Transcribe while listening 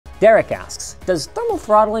Derek asks, does thermal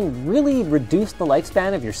throttling really reduce the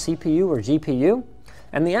lifespan of your CPU or GPU?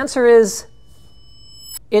 And the answer is,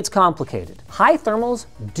 it's complicated. High thermals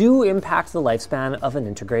do impact the lifespan of an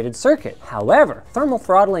integrated circuit. However, thermal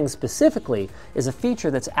throttling specifically is a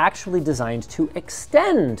feature that's actually designed to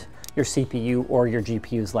extend your CPU or your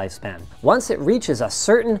GPU's lifespan. Once it reaches a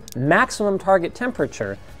certain maximum target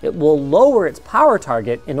temperature, it will lower its power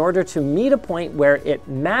target in order to meet a point where it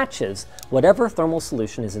matches whatever thermal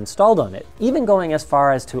solution is installed on it, even going as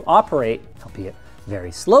far as to operate, albeit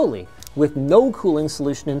very slowly, with no cooling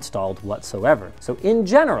solution installed whatsoever. So in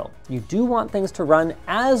general, you do want things to run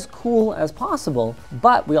as cool as possible,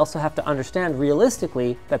 but we also have to understand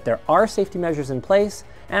realistically that there are safety measures in place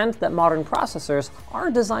and that modern processors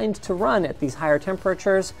are designed to run at these higher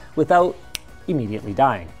temperatures without immediately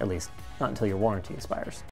dying, at least not until your warranty expires.